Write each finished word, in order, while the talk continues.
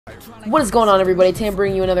What is going on, everybody? Today I'm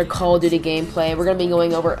bringing you another Call of Duty gameplay. We're going to be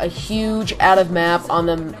going over a huge out-of-map on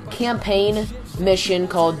the campaign mission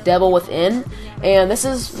called Devil Within, and this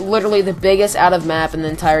is literally the biggest out-of-map in the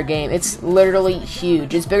entire game. It's literally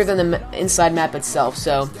huge. It's bigger than the inside map itself,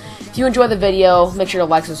 so if you enjoy the video, make sure to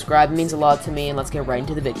like, subscribe. It means a lot to me, and let's get right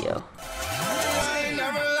into the video.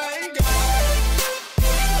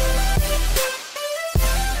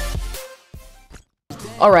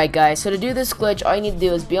 Alright guys, so to do this glitch, all you need to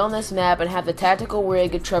do is be on this map and have the tactical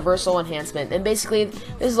rig traversal enhancement. And basically,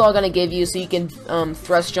 this is all going to give you so you can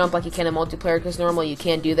thrust jump like you can in multiplayer, because normally you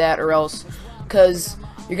can't do that, or else, because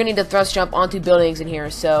you're going to need to thrust jump onto buildings in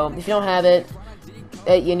here. So if you don't have it,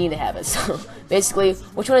 you need to have it. So basically,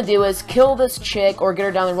 what you want to do is kill this chick or get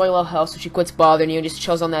her down to really low health so she quits bothering you and just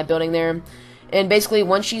chills on that building there. And basically,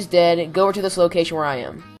 once she's dead, go over to this location where I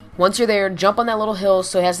am. Once you're there, jump on that little hill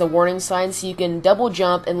so it has the warning sign, so you can double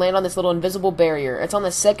jump and land on this little invisible barrier. It's on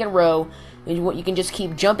the second row, and you can just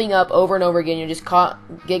keep jumping up over and over again. You just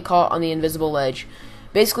get caught on the invisible ledge.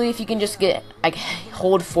 Basically, if you can just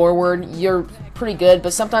hold forward, you're pretty good,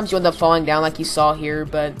 but sometimes you end up falling down like you saw here.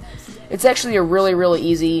 But it's actually a really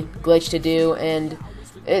easy glitch to do, and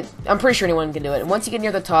I'm pretty sure anyone can do it. And once you get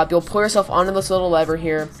near the top, you'll pull yourself onto this little lever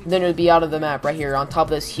here, and then it'll be out of the map right here on top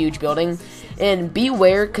of this huge building. And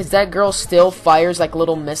beware, because that girl still fires like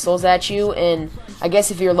little missiles at you, and I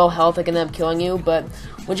guess if you're low health, it can end up killing you. But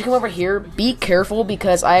when you come over here, be careful,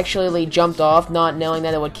 because I actually jumped off not knowing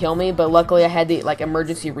that it would kill me, but luckily I had the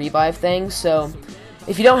emergency revive thing. So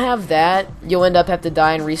if you don't have that, you'll end up have to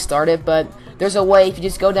die and restart it. But there's a way. If you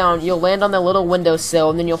just go down, you'll land on the little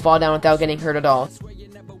windowsill, and then you'll fall down without getting hurt at all.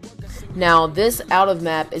 Now, this out of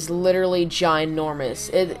map is literally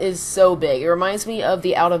ginormous. It is so big. It reminds me of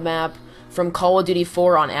the out of map from Call of Duty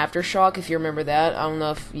 4 on Aftershock, if you remember that. I don't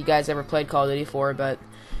know if you guys ever played Call of Duty 4, but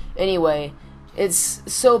anyway, it's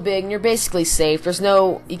so big, and you're basically safe.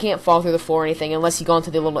 You can't fall through the floor or anything unless you go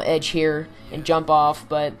onto the little edge here and jump off.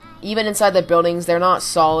 But even inside the buildings, they're not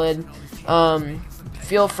solid.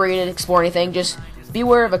 Feel free to explore anything. Just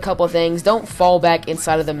beware of a couple of things. Don't fall back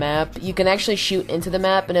inside of the map. You can actually shoot into the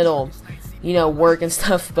map, and it'll, work and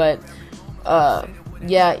stuff, but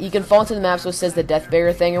yeah, you can fall into the map so it says the death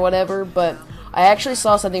barrier thing or whatever. But I actually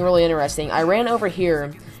saw something really interesting. I ran over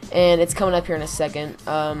here, and it's coming up here in a second.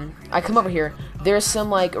 I come over here. There's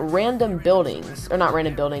some random buildings, or not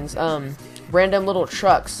random buildings, random little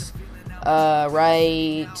trucks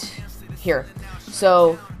right here.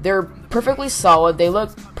 So they're perfectly solid. They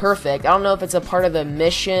look perfect. I don't know if it's a part of the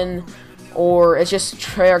mission, or it's just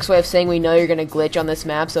Treyarch's way of saying we know you're going to glitch on this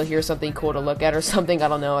map, so here's something cool to look at or something. I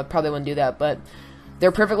don't know. I probably wouldn't do that, but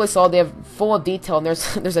they're perfectly solid. They have full of detail, and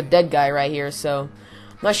there's a dead guy right here, so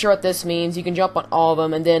I'm not sure what this means. You can jump on all of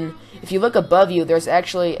them, and then if you look above you, there's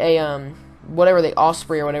actually a whatever the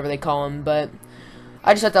Osprey or whatever they call him. But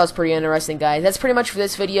I just thought that was pretty interesting, guys. That's pretty much for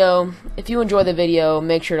this video. If you enjoy the video,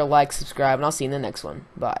 make sure to like, subscribe, and I'll see you in the next one.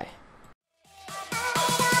 Bye.